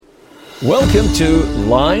Welcome to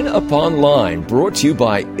Line Upon Line, brought to you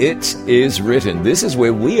by It Is Written. This is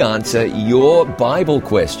where we answer your Bible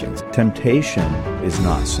questions. Temptation is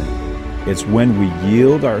not sin. It's when we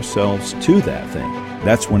yield ourselves to that thing.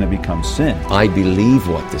 That's when it becomes sin. I believe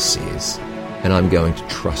what this says, and I'm going to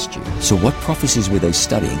trust you. So what prophecies were they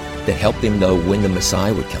studying that helped them know when the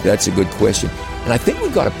Messiah would come? That's a good question. And I think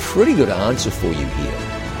we've got a pretty good answer for you here.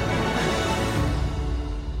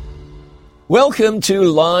 Welcome to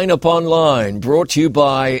Line Upon Line, brought to you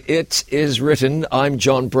by It Is Written. I'm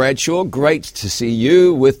John Bradshaw. Great to see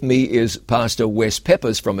you. With me is Pastor Wes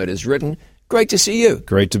Peppers from It Is Written. Great to see you.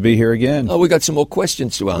 Great to be here again. Oh, we got some more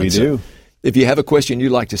questions to answer. We do. If you have a question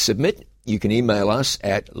you'd like to submit, you can email us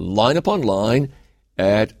at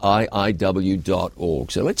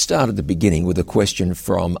lineuponline@iiw.org. So let's start at the beginning with a question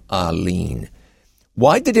from Arlene.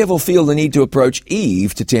 Why did the devil feel the need to approach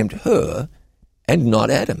Eve to tempt her and not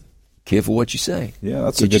Adam? Careful what you say. Yeah,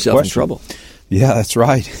 that's Get a good yourself question. In trouble. Yeah, that's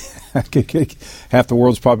right. Half the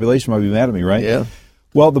world's population might be mad at me, right? Yeah.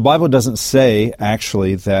 Well, the Bible doesn't say,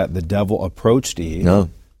 actually, that the devil approached Eve. No.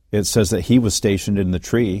 It says that he was stationed in the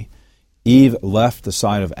tree. Eve left the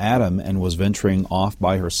side of Adam and was venturing off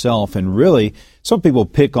by herself. And really, some people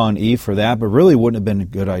pick on Eve for that, but really wouldn't have been a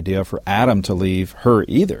good idea for Adam to leave her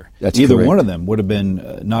either. That's Either correct. one of them would have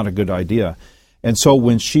been not a good idea. And so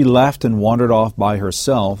when she left and wandered off by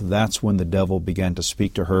herself, that's when the devil began to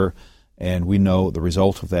speak to her. And we know the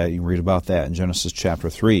result of that. You can read about that in Genesis chapter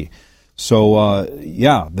 3. So,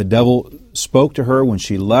 the devil spoke to her when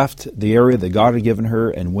she left the area that God had given her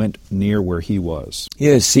and went near where he was.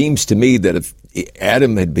 Yeah, it seems to me that if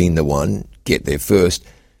Adam had been the one get there first,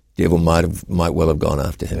 the devil might well have gone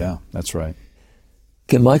after him. Yeah, that's right.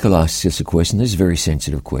 Okay, Michael asks us a question. This is a very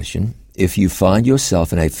sensitive question. If you find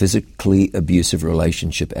yourself in a physically abusive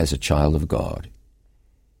relationship as a child of God,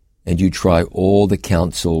 and you try all the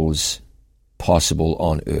counsels possible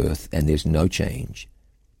on earth and there's no change,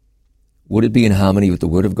 would it be in harmony with the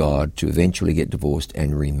Word of God to eventually get divorced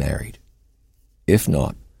and remarried? If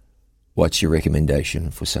not, what's your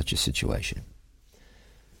recommendation for such a situation?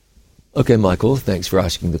 Okay, Michael, thanks for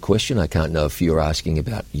asking the question. I can't know if you're asking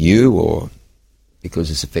about you or because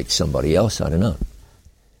this affects somebody else. I don't know.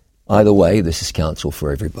 Either way, this is counsel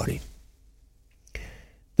for everybody.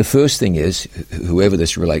 The first thing is, whoever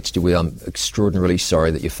this relates to, I'm extraordinarily sorry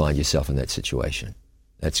that you find yourself in that situation.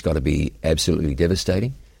 That's got to be absolutely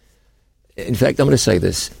devastating. In fact, I'm going to say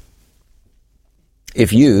this.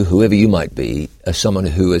 If you, whoever you might be, are someone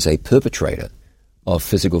who is a perpetrator of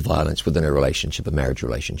physical violence within a relationship, a marriage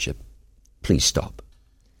relationship, please stop.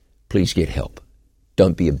 Please get help.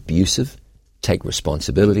 Don't be abusive. Take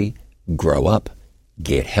responsibility. Grow up.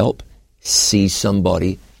 Get help. See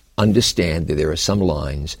somebody. Understand that there are some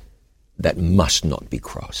lines that must not be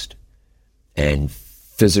crossed. And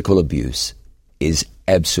physical abuse is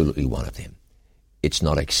absolutely one of them. It's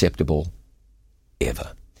not acceptable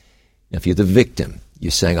ever. Now, if you're the victim, you're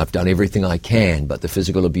saying, I've done everything I can, but the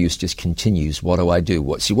physical abuse just continues. What do I do?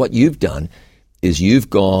 What you've done is you've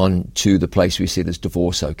gone to the place we said is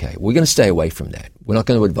divorce okay. We're going to stay away from that. We're not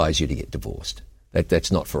going to advise you to get divorced.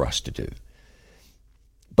 That's not for us to do.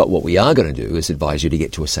 But what we are going to do is advise you to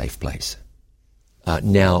get to a safe place.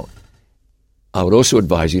 Now, I would also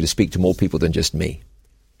advise you to speak to more people than just me.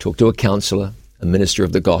 Talk to a counselor, a minister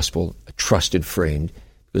of the gospel, a trusted friend,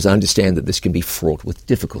 because I understand that this can be fraught with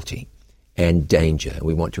difficulty and danger.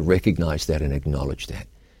 We want to recognize that and acknowledge that.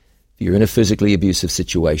 If you're in a physically abusive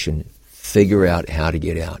situation, figure out how to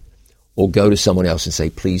get out. Or go to someone else and say,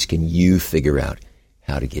 please, can you figure out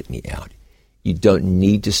how to get me out? You don't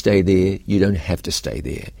need to stay there. You don't have to stay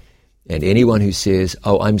there. And anyone who says,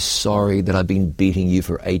 oh, I'm sorry that I've been beating you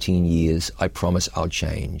for 18 years, I promise I'll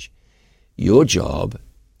change. Your job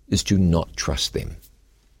is to not trust them.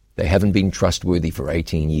 They haven't been trustworthy for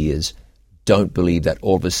 18 years. Don't believe that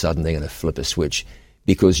all of a sudden they're going to flip a switch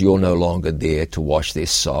because you're no longer there to wash their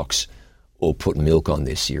socks or put milk on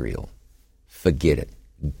their cereal. Forget it.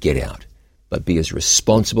 Get out. But be as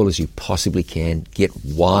responsible as you possibly can. Get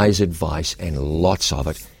wise advice and lots of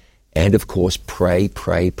it. And, of course, pray.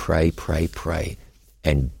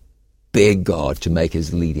 And beg God to make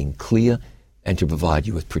his leading clear and to provide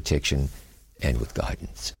you with protection and with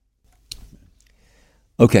guidance.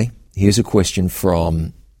 Okay, here's a question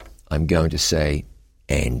from, I'm going to say,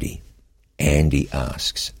 Andy. Andy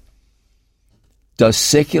asks, does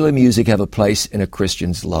secular music have a place in a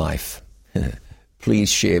Christian's life?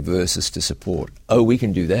 Please share verses to support. Oh, we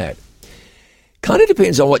can do that. Kind of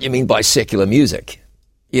depends on what you mean by secular music.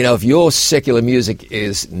 You know, if your secular music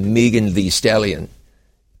is Megan Thee Stallion,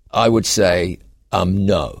 I would say,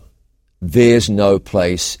 no. There's no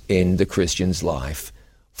place in the Christian's life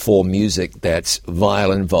for music that's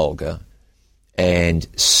vile and vulgar and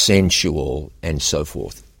sensual and so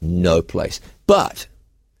forth. No place. But,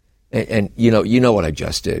 and you know what I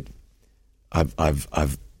just did.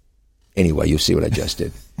 Anyway, you'll see what I just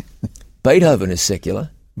did. Beethoven is secular.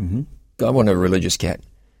 Mm-hmm. God wasn't a religious cat.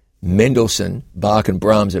 Mendelssohn, Bach and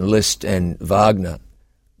Brahms and Liszt and Wagner,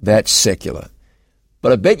 that's secular.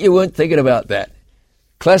 But I bet you weren't thinking about that.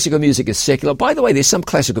 Classical music is secular. By the way, there's some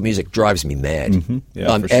classical music drives me mad. Mm-hmm.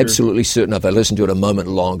 Yeah, I'm absolutely certain if I listen to it a moment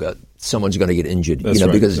longer, someone's going to get injured. That's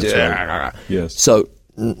right. Because That's right. Yes. So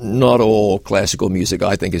not all classical music,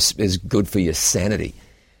 I think, is good for your sanity.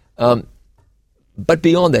 But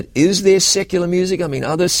beyond that, is there secular music? I mean,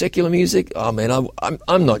 are there secular music? Oh, man,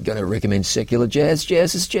 I'm not going to recommend secular jazz.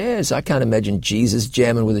 Jazz is jazz. I can't imagine Jesus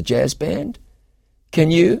jamming with a jazz band.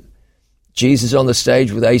 Can you? Jesus on the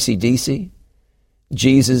stage with AC/DC?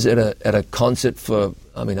 Jesus at a concert for,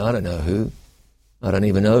 I don't know who. I don't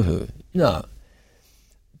even know who. No.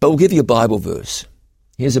 But we'll give you a Bible verse.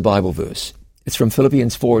 Here's a Bible verse. It's from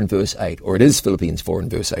Philippians 4 and verse 8, or it is Philippians 4 and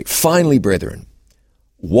verse 8. Finally, brethren,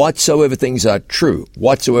 whatsoever things are true,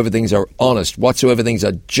 whatsoever things are honest, whatsoever things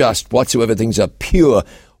are just, whatsoever things are pure,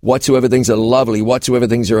 whatsoever things are lovely, whatsoever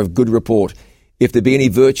things are of good report, if there be any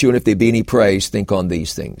virtue and if there be any praise, think on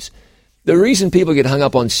these things. The reason people get hung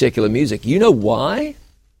up on secular music, you know why?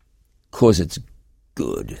 Because it's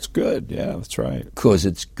good. It's good, yeah, that's right. Because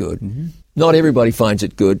it's good. Mm-hmm. Not everybody finds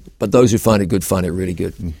it good, but those who find it good find it really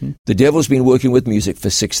good. Mm-hmm. The devil's been working with music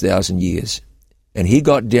for 6,000 years, and he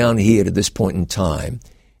got down here to this point in time,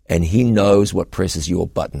 and he knows what presses your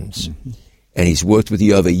buttons. Mm-hmm. And he's worked with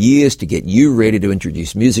you over years to get you ready to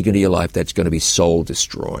introduce music into your life that's going to be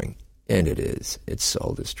soul-destroying. And it is. It's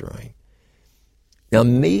soul-destroying. Now,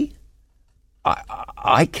 me,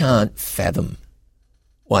 I can't fathom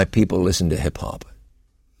why people listen to hip-hop.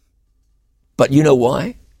 But you know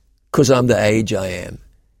why? Because I'm the age I am.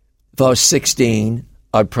 If I was 16,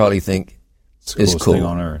 I'd probably think it's the coolest thing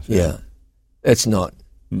on earth. Yeah. It's not.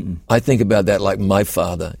 Mm-mm. I think about that like my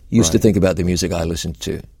father used to think about the music I listened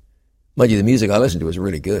to. Mind you, the music I listened to was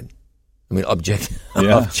really good. I mean,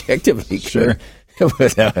 objectively sure. good.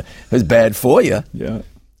 It was bad for you. Yeah.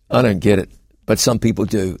 I don't get it. But some people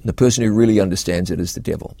do. And the person who really understands it is the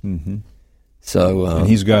devil. Mm-hmm. So and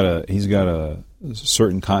he's got a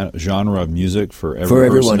certain kind of genre of music for every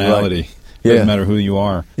everyone, personality. Right. Doesn't matter who you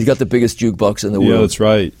are. He's got the biggest jukebox in the world. Yeah, that's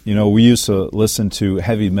right. You know, we used to listen to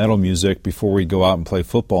heavy metal music before we go out and play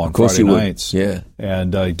football on Friday nights. Yeah.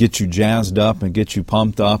 And get you jazzed up and get you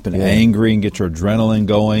pumped up and angry and get your adrenaline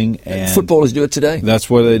going. And footballers do it today. That's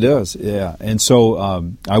what it does, yeah. And so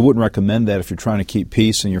I wouldn't recommend that if you're trying to keep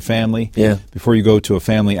peace in your family. Yeah. Before you go to a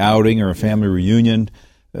family outing or a family reunion,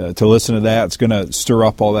 to listen to that, it's going to stir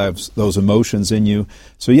up all those emotions in you.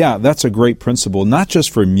 So, yeah, that's a great principle, not just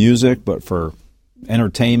for music, but for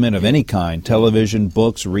entertainment of any kind, television,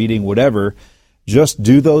 books, reading, whatever. Just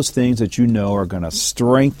do those things that you know are going to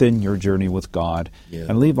strengthen your journey with God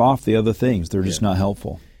and leave off the other things. They're just not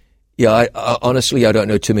helpful. Yeah, I honestly, I don't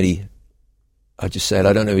know too many. I just said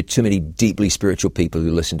I don't know too many deeply spiritual people who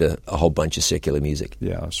listen to a whole bunch of secular music.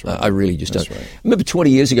 Yeah, that's right. I really just don't. Right. I remember 20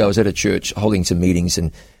 years ago I was at a church holding some meetings,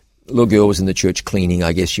 and a little girl was in the church cleaning.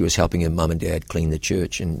 I guess she was helping her mum and dad clean the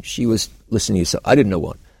church, and she was listening to some, I didn't know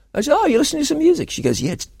what. I said, "Oh, you're listening to some music?" She goes,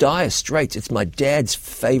 "Yeah, it's Dire Straits. It's my dad's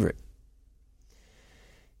favorite."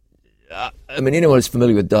 I mean, anyone who's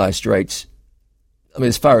familiar with Dire Straits, I mean,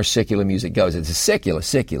 as far as secular music goes, it's a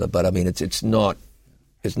secular, but I mean, it's not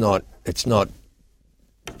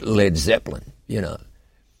Led Zeppelin, you know.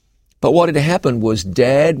 But what had happened was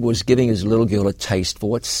Dad was giving his little girl a taste for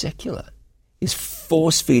what's secular. He's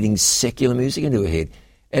force-feeding secular music into her head.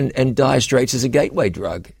 And Dire Straits is a gateway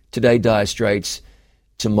drug. Today, Dire Straits.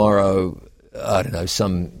 Tomorrow, I don't know,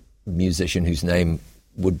 some musician whose name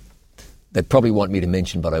they probably want me to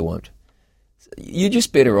mention, but I won't. You're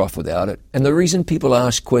just better off without it. And the reason people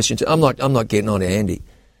ask questions, I'm not getting on to Andy.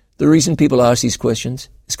 The reason people ask these questions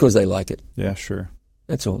is because they like it. Yeah, sure.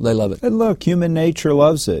 That's all. They love it. And look, human nature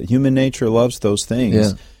loves it. Human nature loves those things.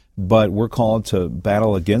 Yeah. But we're called to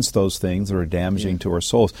battle against those things that are damaging to our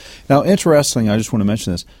souls. Now, interestingly, I just want to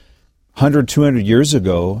mention this. 100, 200 years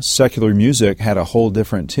ago, secular music had a whole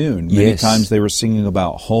different tune. Many times they were singing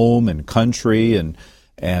about home and country and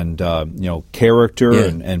character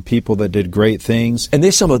and people that did great things. And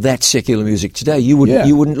there's some of that secular music today you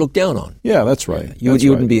wouldn't look down on. Yeah, that's right. You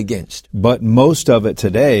wouldn't be against. But most of it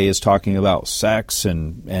today is talking about sex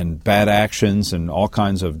and bad actions and all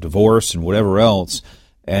kinds of divorce and whatever else.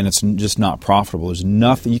 and it's just not profitable. There's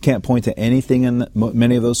nothing, you can't point to anything in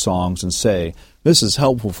many of those songs and say, this is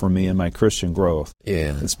helpful for me in my Christian growth.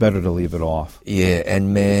 Yeah. It's better to leave it off. Yeah,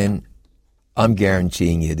 and man, I'm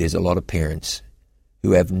guaranteeing you there's a lot of parents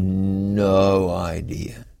who have no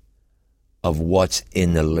idea of what's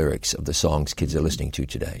in the lyrics of the songs kids are listening to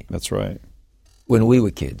today. That's right. When we were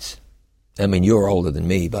kids, I mean, you're older than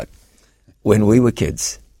me, but when we were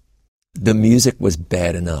kids, the music was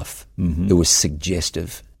bad enough. Mm-hmm. It was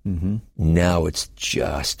suggestive. Mm-hmm. Now it's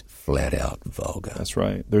just flat out vulgar. That's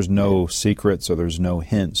right. There's no secrets or there's no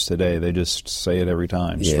hints today. They just say it every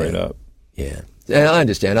time, straight up. Yeah. And I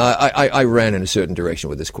understand. I ran in a certain direction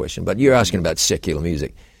with this question, but you're asking about secular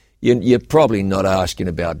music. You're probably not asking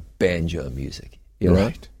about banjo music. You know?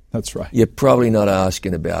 Right. That's right. You're probably not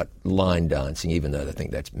asking about line dancing, even though I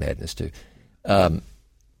think that's madness too.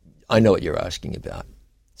 I know what you're asking about.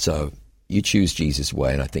 So you choose Jesus'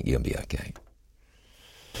 way, and I think you'll be okay.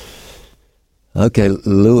 Okay,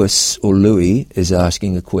 Louis is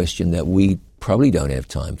asking a question that we probably don't have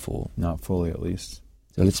time for. Not fully, at least.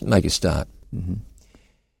 So let's make a start. Mm-hmm.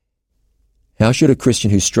 How should a Christian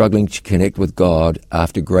who's struggling to connect with God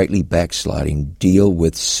after greatly backsliding deal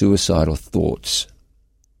with suicidal thoughts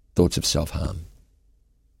of self-harm?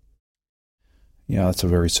 Yeah, that's a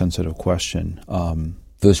very sensitive question.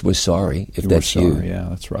 First, we're sorry if that's you. Yeah,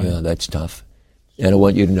 that's right. Yeah, that's tough. And I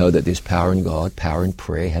want you to know that there's power in God, power in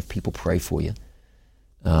prayer. Have people pray for you.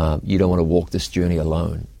 You don't want to walk this journey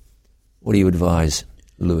alone. What do you advise,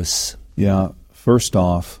 Lewis? Yeah, first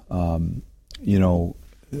off,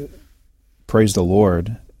 praise the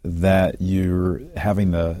Lord that you're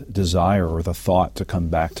having the desire or the thought to come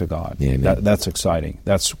back to God. Yeah, that's exciting.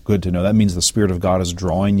 That's good to know. That means the Spirit of God is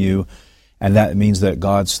drawing you, and that means that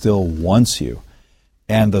God still wants you.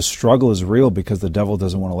 And the struggle is real because the devil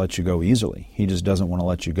doesn't want to let you go easily. He just doesn't want to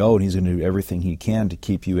let you go, and he's going to do everything he can to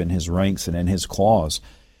keep you in his ranks and in his claws.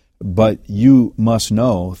 But you must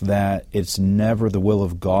know that it's never the will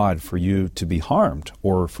of God for you to be harmed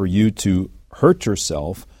or for you to hurt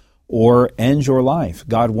yourself or end your life.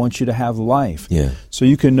 God wants you to have life. Yeah. So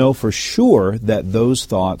you can know for sure that those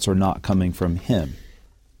thoughts are not coming from him.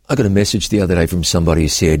 I got a message the other day from somebody who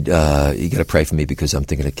said, you got to pray for me because I'm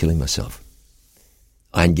thinking of killing myself.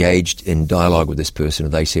 I engaged in dialogue with this person,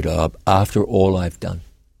 and they said, after all I've done,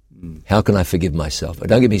 how can I forgive myself?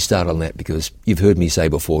 Don't get me started on that, because you've heard me say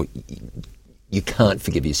before, you can't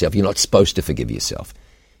forgive yourself. You're not supposed to forgive yourself.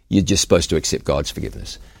 You're just supposed to accept God's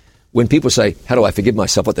forgiveness. When people say, how do I forgive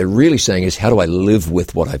myself? What they're really saying is, how do I live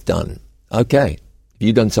with what I've done? Okay, if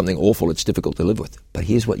you've done something awful, it's difficult to live with. But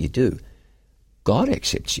here's what you do. God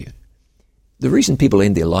accepts you. The reason people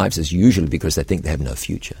end their lives is usually because they think they have no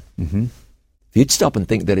future. Mm-hmm. If you'd stop and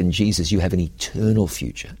think that in Jesus you have an eternal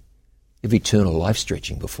future, you have eternal life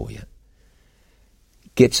stretching before you.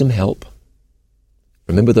 Get some help.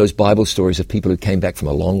 Remember those Bible stories of people who came back from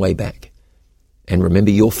a long way back. And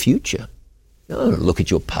remember your future. Don't look at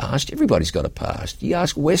your past. Everybody's got a past. You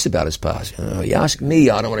ask Wes about his past. You ask me,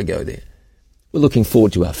 I don't want to go there. We're looking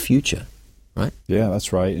forward to our future, right? Yeah,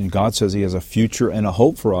 that's right. And God says he has a future and a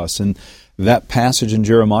hope for us. And that passage in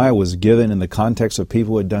Jeremiah was given in the context of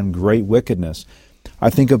people who had done great wickedness. I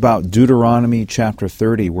think about Deuteronomy chapter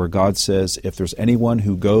 30, where God says, if there's anyone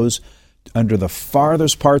who goes under the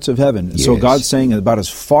farthest parts of heaven. Yes. So God's saying about as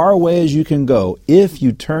far away as you can go, if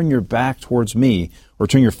you turn your back towards me or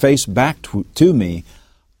turn your face back to me,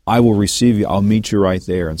 I will receive you. I'll meet you right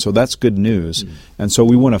there. And so that's good news. Mm. And so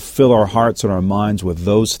we want to fill our hearts and our minds with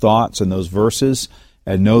those thoughts and those verses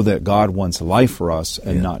and know that God wants life for us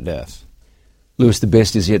and not death. Lewis, the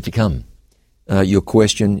best is yet to come. Your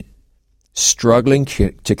question, struggling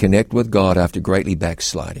to connect with God after greatly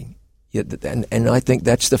backsliding. And I think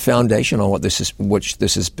that's the foundation on which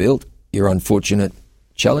this is built, your unfortunate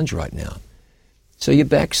challenge right now. So you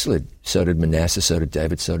backslid. So did Manasseh, so did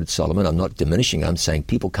David, so did Solomon. I'm not diminishing. I'm saying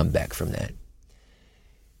people come back from that.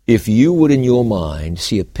 If you would in your mind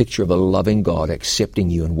see a picture of a loving God accepting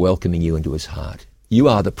you and welcoming you into his heart, you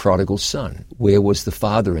are the prodigal son. Where was the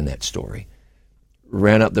father in that story?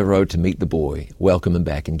 Ran up the road to meet the boy, welcome him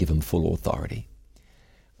back and give him full authority.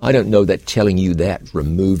 I don't know that telling you that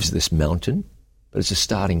removes this mountain, but it's a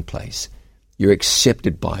starting place. You're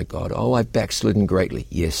accepted by God. Oh, I've backslidden greatly.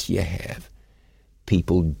 Yes, you have.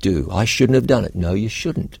 People do. I shouldn't have done it. No, you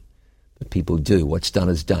shouldn't. But people do. What's done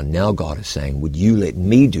is done. Now God is saying, would you let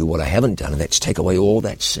me do what I haven't done, and that's take away all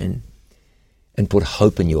that sin and put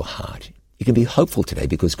hope in your heart. You can be hopeful today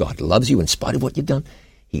because God loves you in spite of what you've done.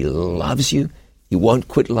 He loves you. He won't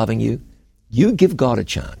quit loving you. You give God a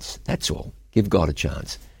chance. That's all. Give God a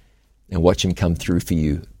chance. And watch him come through for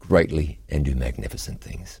you greatly and do magnificent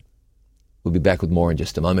things. We'll be back with more in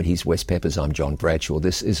just a moment. He's Wes Peppers. I'm John Bradshaw.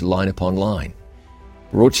 This is Line Upon Line,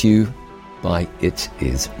 brought to you by It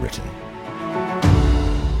Is Written.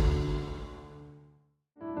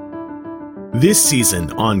 This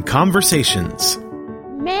season on Conversations.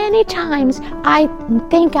 Many times I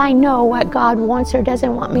think I know what God wants or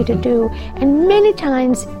doesn't want me to do, and many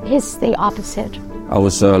times it's the opposite. I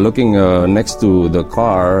was looking next to the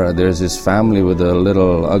car. There's this family with a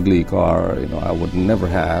little ugly car, I would never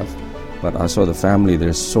have. But I saw the family,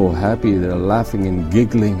 they're so happy, they're laughing and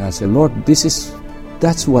giggling. I said, Lord,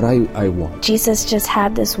 that's what I want. Jesus just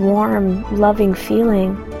had this warm, loving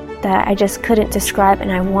feeling that I just couldn't describe,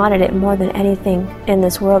 and I wanted it more than anything in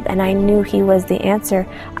this world, and I knew He was the answer.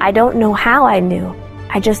 I don't know how I knew.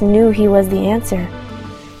 I just knew He was the answer.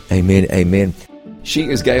 Amen, amen. She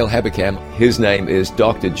is Gail Habercam. His name is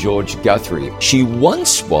Dr. George Guthrie. She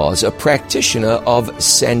once was a practitioner of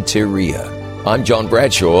Santeria. I'm John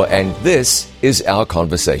Bradshaw, and this is Our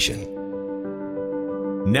Conversation.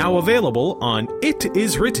 Now available on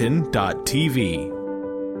itiswritten.tv.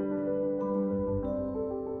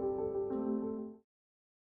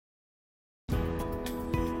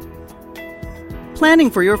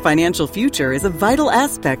 Planning for your financial future is a vital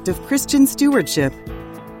aspect of Christian stewardship.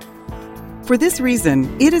 For this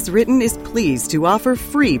reason, It Is Written is pleased to offer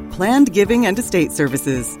free planned giving and estate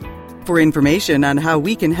services. For information on how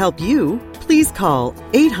we can help you, please call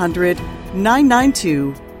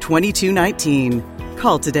 800-992-2219.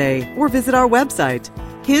 Call today or visit our website,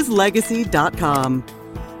 hislegacy.com.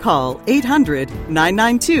 Call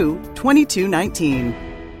 800-992-2219.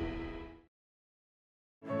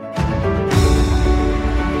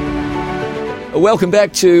 Welcome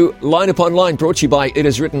back to Line Upon Line, brought to you by It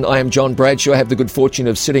Is Written. I am John Bradshaw. I have the good fortune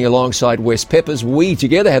of sitting alongside Wes Peppers. We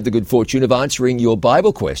together have the good fortune of answering your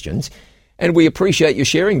Bible questions, and we appreciate you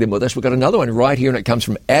sharing them with us. We've got another one right here, and it comes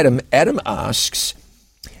from Adam. Adam asks,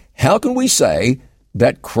 how can we say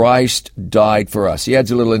that Christ died for us? He adds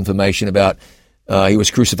a little information about he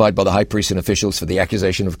was crucified by the high priests and officials for the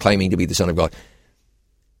accusation of claiming to be the Son of God.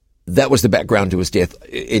 That was the background to his death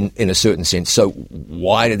in a certain sense. So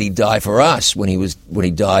why did he die for us when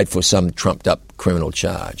he died for some trumped up criminal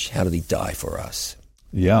charge? How did he die for us?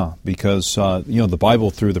 Yeah, because the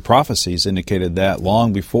Bible through the prophecies indicated that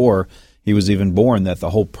long before he was even born, that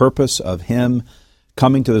the whole purpose of him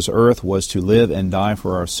coming to this earth was to live and die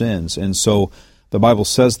for our sins. And so the Bible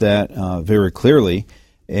says that very clearly.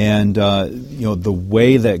 And, the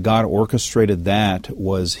way that God orchestrated that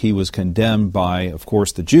was he was condemned by, of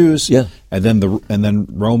course, the Jews, and then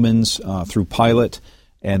Romans through Pilate,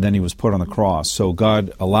 and then he was put on the cross. So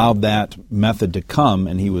God allowed that method to come,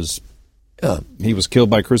 and he was killed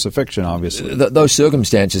by crucifixion, obviously. Those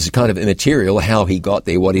circumstances are kind of immaterial. How he got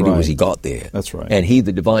there, what he did was he got there. That's right. And he,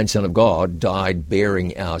 the divine Son of God, died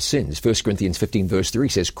bearing our sins. 1 Corinthians 15 verse 3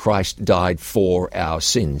 says, Christ died for our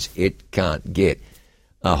sins. It can't get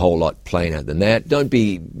a whole lot plainer than that. Don't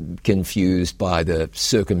be confused by the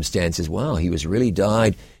circumstances. Wow, he was really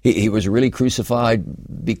died. He was really crucified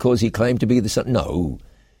because he claimed to be the Son. No,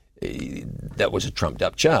 that was a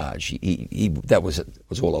trumped-up charge. That was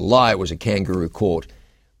all a lie. It was a kangaroo court.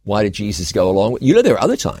 Why did Jesus go along? There are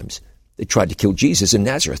other times they tried to kill Jesus in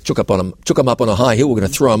Nazareth. Took him up on a high hill. We're going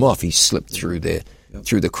to throw him off. He slipped through the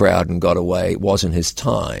crowd and got away. It wasn't his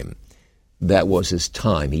time. That was his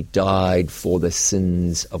time. He died for the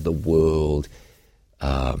sins of the world.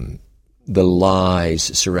 The lies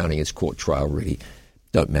surrounding his court trial really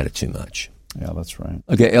don't matter too much. Yeah, that's right.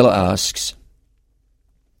 Okay, Ella asks,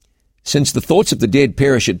 since the thoughts of the dead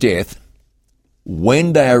perish at death,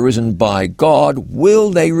 when they are risen by God, will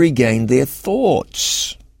they regain their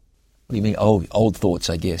thoughts? What do you mean? Old thoughts,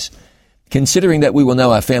 I guess. Considering that we will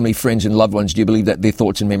know our family, friends, and loved ones, do you believe that their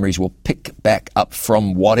thoughts and memories will pick back up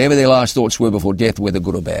from whatever their last thoughts were before death, whether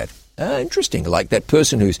good or bad? Interesting. Like that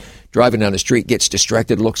person who's driving down the street, gets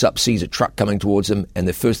distracted, looks up, sees a truck coming towards them, and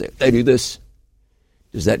they do this.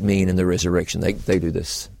 Does that mean in the resurrection they do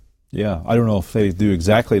this? Yeah, I don't know if they do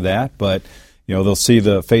exactly that, but they'll see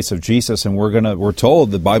the face of Jesus, and we're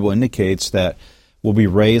told, the Bible indicates that we'll be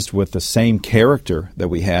raised with the same character that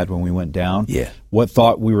we had when we went down. Yeah. What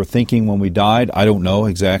thought we were thinking when we died, I don't know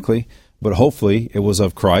exactly, but hopefully it was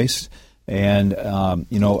of Christ. And,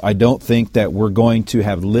 I don't think that we're going to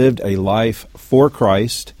have lived a life for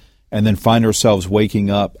Christ and then find ourselves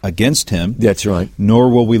waking up against Him. That's right. Nor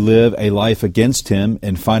will we live a life against Him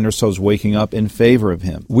and find ourselves waking up in favor of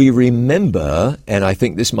Him. We remember, and I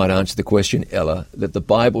think this might answer the question, Ella, that the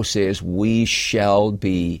Bible says we shall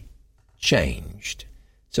be changed.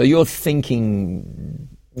 So your thinking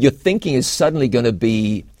is suddenly going to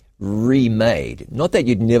be remade. Not that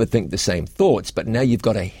you'd never think the same thoughts, but now you've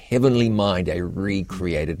got a heavenly mind, a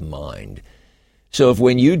recreated mind. So if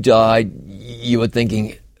when you died, you were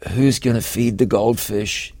thinking, who's going to feed the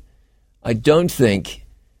goldfish? I don't think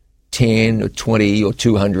 10 or 20 or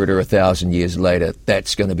 200 or 1,000 years later,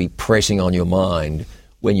 that's going to be pressing on your mind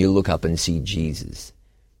when you look up and see Jesus.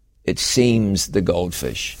 It seems the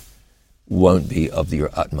goldfish won't be of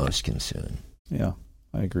your utmost concern. Yeah,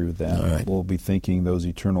 I agree with that. All right. We'll be thinking those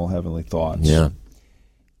eternal heavenly thoughts. Yeah.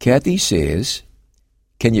 Kathy says,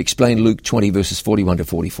 can you explain Luke 20 verses 41 to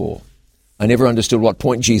 44? I never understood what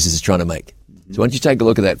point Jesus is trying to make. So why don't you take a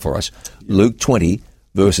look at that for us? Luke 20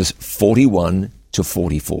 verses 41 to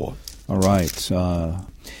 44. All right.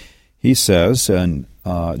 He says, and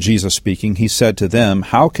Jesus speaking, he said to them,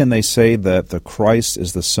 how can they say that the Christ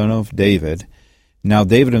is the son of David? Now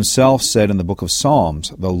David himself said in the book of Psalms,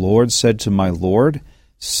 the Lord said to my Lord,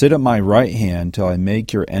 sit at my right hand till I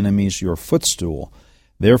make your enemies your footstool.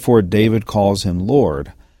 Therefore David calls him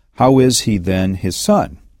Lord. How is he then his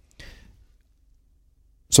son?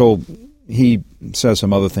 So he says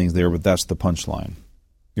some other things there, but that's the punchline.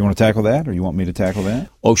 You want to tackle that, or you want me to tackle that?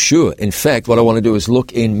 Oh, sure. In fact, what I want to do is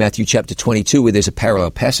look in Matthew chapter 22, where there's a parallel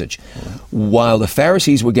passage. While the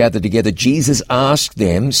Pharisees were gathered together, Jesus asked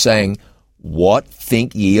them, saying, what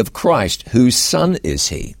think ye of Christ? Whose son is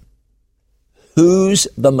he? Who's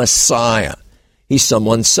the Messiah? He's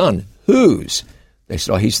someone's son. Whose? They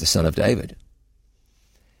said, oh, he's the son of David.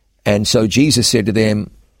 And so Jesus said to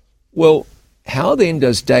them, well, how then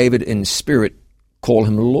does David in spirit call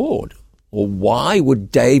him Lord? Or why would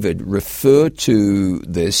David refer to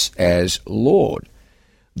this as Lord?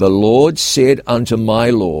 The Lord said unto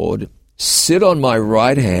my Lord, sit on my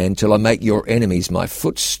right hand till I make your enemies my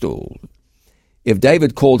footstool. If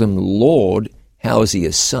David called him Lord, how is he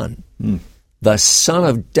his son? The son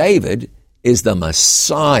of David is the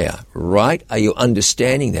Messiah, right? Are you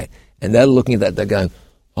understanding that? And they're looking at that, they're going,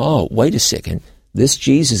 oh, wait a second. This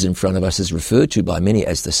Jesus in front of us is referred to by many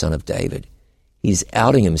as the son of David. He's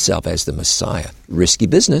outing himself as the Messiah. Risky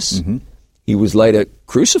business. Mm-hmm. He was later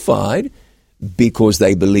crucified because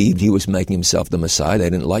they believed he was making himself the Messiah. They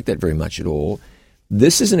didn't like that very much at all.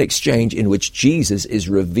 This is an exchange in which Jesus is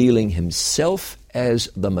revealing himself as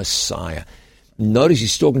the Messiah. Notice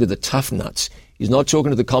he's talking to the tough nuts. He's not talking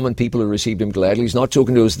to the common people who received him gladly. He's not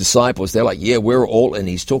talking to his disciples. They're like, yeah, we're all in.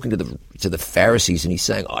 He's talking to the Pharisees, and he's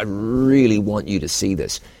saying, I really want you to see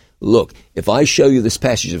this. Look, if I show you this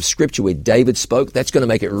passage of Scripture where David spoke, that's going to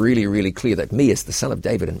make it really, really clear that me as the son of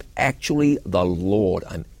David, I'm actually the Lord.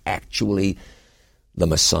 I'm actually the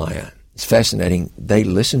Messiah. It's fascinating. They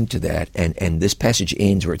listened to that, and this passage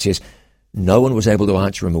ends where it says, no one was able to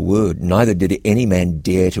answer him a word, neither did any man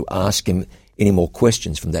dare to ask him any more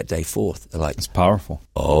questions from that day forth. They're like, it's powerful.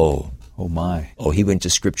 Oh my. Oh, he went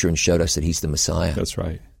to Scripture and showed us that he's the Messiah. That's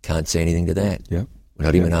right. Can't say anything to that. Yep. We're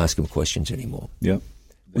not even asking him questions anymore. Yep.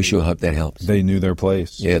 We sure hope that helps. They knew their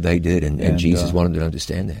place. Yeah, they did, and Jesus wanted them to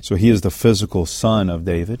understand that. So he is the physical son of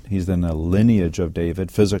David. He's in the lineage of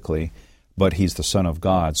David physically, but he's the son of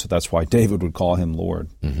God, so that's why David would call him Lord.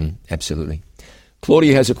 Mm-hmm. Absolutely.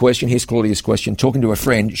 Claudia has a question. Here's Claudia's question. Talking to a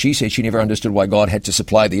friend, she said she never understood why God had to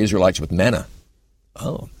supply the Israelites with manna.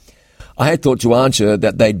 Oh. I had thought to answer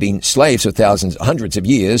that they'd been slaves for thousands, hundreds of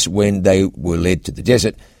years when they were led to the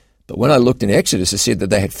desert, but when I looked in Exodus, it said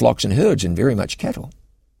that they had flocks and herds and very much cattle.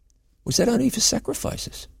 Was that only for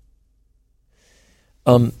sacrifices?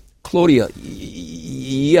 Claudia,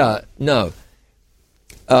 no.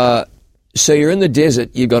 So you're in the desert,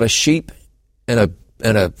 you've got a sheep and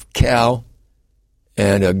a cow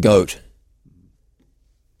and a goat.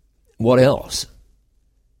 What else?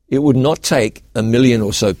 It would not take 1 million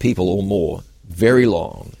or so people or more very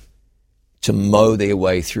long to mow their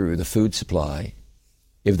way through the food supply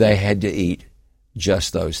if they had to eat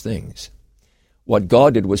just those things. What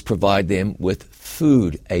God did was provide them with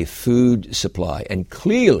food, a food supply. And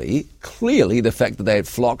clearly, the fact that they had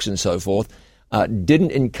flocks and so forth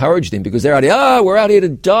didn't encourage them because they're out here, we're out here to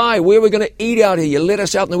die. Where are we going to eat out here? You let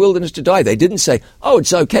us out in the wilderness to die. They didn't say, oh,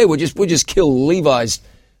 it's okay, we'll just kill Levi's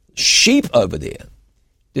sheep over there.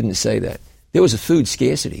 Didn't say that. There was a food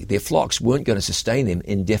scarcity. Their flocks weren't going to sustain them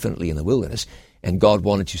indefinitely in the wilderness, and God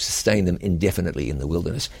wanted to sustain them indefinitely in the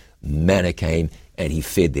wilderness. Manna came, and he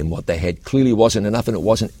fed them. What they had clearly wasn't enough, and it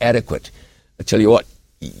wasn't adequate. I tell you what,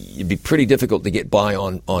 it'd be pretty difficult to get by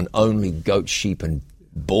on only goat, sheep, and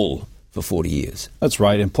bull for 40 years. That's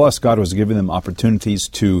right, and plus God was giving them opportunities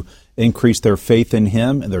to increase their faith in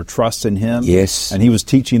him and their trust in him. Yes. And he was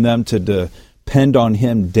teaching them to depend on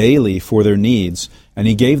him daily for their needs. And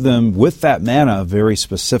he gave them, with that manna, very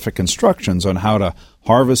specific instructions on how to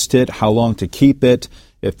harvest it, how long to keep it,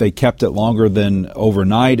 If they kept it longer than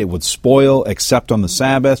overnight, it would spoil, except on the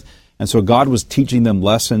Sabbath. And so God was teaching them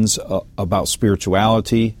lessons about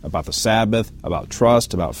spirituality, about the Sabbath, about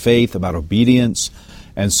trust, about faith, about obedience.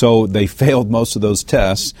 And so they failed most of those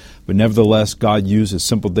tests, but nevertheless, God used a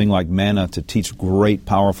simple thing like manna to teach great,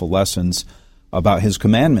 powerful lessons about His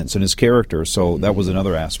commandments and His character. So that was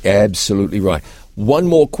another aspect. Absolutely right. One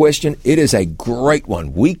more question. It is a great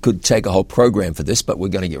one. We could take a whole program for this, but we're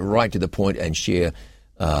going to get right to the point and share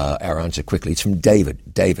our answer quickly. It's from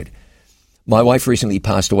David. David, my wife recently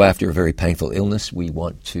passed away after a very painful illness. We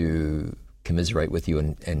want to commiserate with you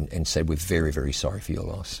and say we're very, very sorry for your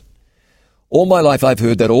loss. All my life I've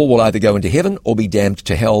heard that all will either go into heaven or be damned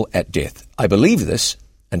to hell at death. I believed this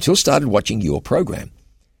until started watching your program.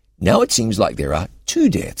 Now it seems like there are two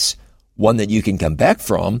deaths, one that you can come back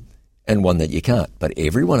from and one that you can't. But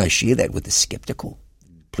everyone I share that with is skeptical.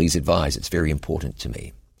 Please advise. It's very important to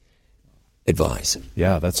me. Advise.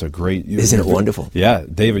 Yeah, that's a great... Isn't it wonderful? Yeah,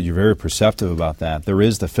 David, you're very perceptive about that. There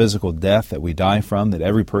is the physical death that we die from, that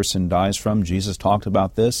every person dies from. Jesus talked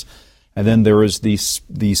about this. And then there is the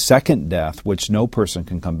second death, which no person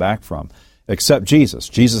can come back from, except Jesus.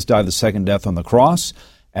 Jesus died the second death on the cross,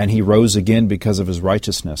 and He rose again because of His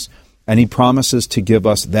righteousness. And He promises to give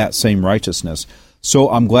us that same righteousness. So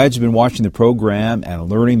I'm glad you've been watching the program and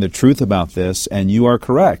learning the truth about this, and you are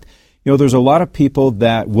correct. You know, there's a lot of people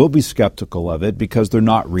that will be skeptical of it because they're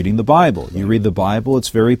not reading the Bible. You read the Bible, it's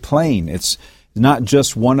very plain. It's not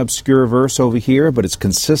just one obscure verse over here, but it's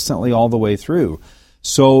consistently all the way through.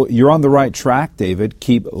 So you're on the right track, David.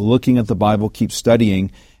 Keep looking at the Bible, keep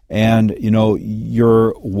studying. And, you know,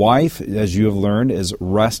 your wife, as you have learned, is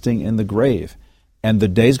resting in the grave. And the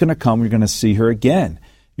day's going to come, you're going to see her again.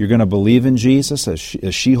 You're going to believe in Jesus, as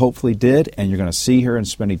she hopefully did, and you're going to see her and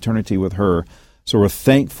spend eternity with her. So we're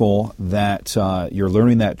thankful that you're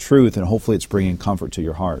learning that truth, and hopefully it's bringing comfort to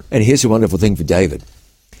your heart. And here's a wonderful thing for David.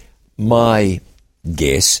 My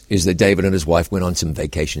guess is that David and his wife went on some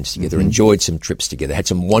vacations together, enjoyed some trips together, had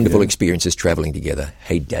some wonderful experiences traveling together.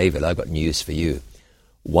 Hey, David, I've got news for you.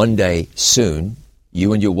 One day soon,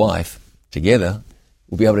 you and your wife together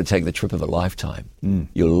will be able to take the trip of a lifetime.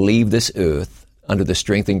 You'll leave this earth under the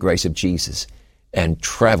strength and grace of Jesus and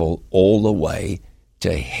travel all the way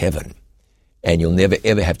to heaven. And you'll never,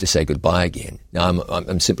 ever have to say goodbye again. Now,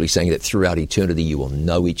 I'm simply saying that throughout eternity you will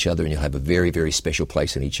know each other and you'll have a very, very special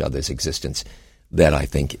place in each other's existence. That, I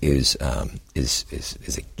think, is a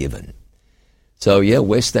given. So, yeah,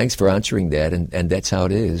 Wes, thanks for answering that. And that's how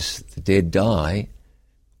it is. The dead die,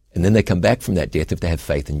 and then they come back from that death if they have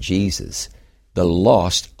faith in Jesus. The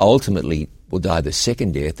lost ultimately will die the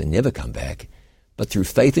second death and never come back. But through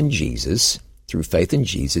faith in Jesus, you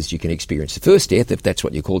can experience the first death, if that's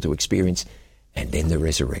what you're called to experience, and then the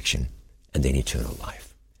resurrection, and then eternal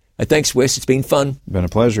life. Thanks, Wes. It's been fun. Been a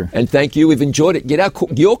pleasure. And thank you. We've enjoyed it. Get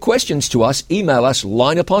your questions to us. Email us,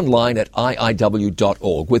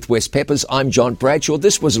 lineuponline@iiw.org. With Wes Peppers, I'm John Bradshaw.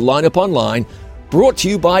 This was Line Upon Line, brought to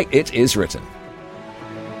you by It Is Written.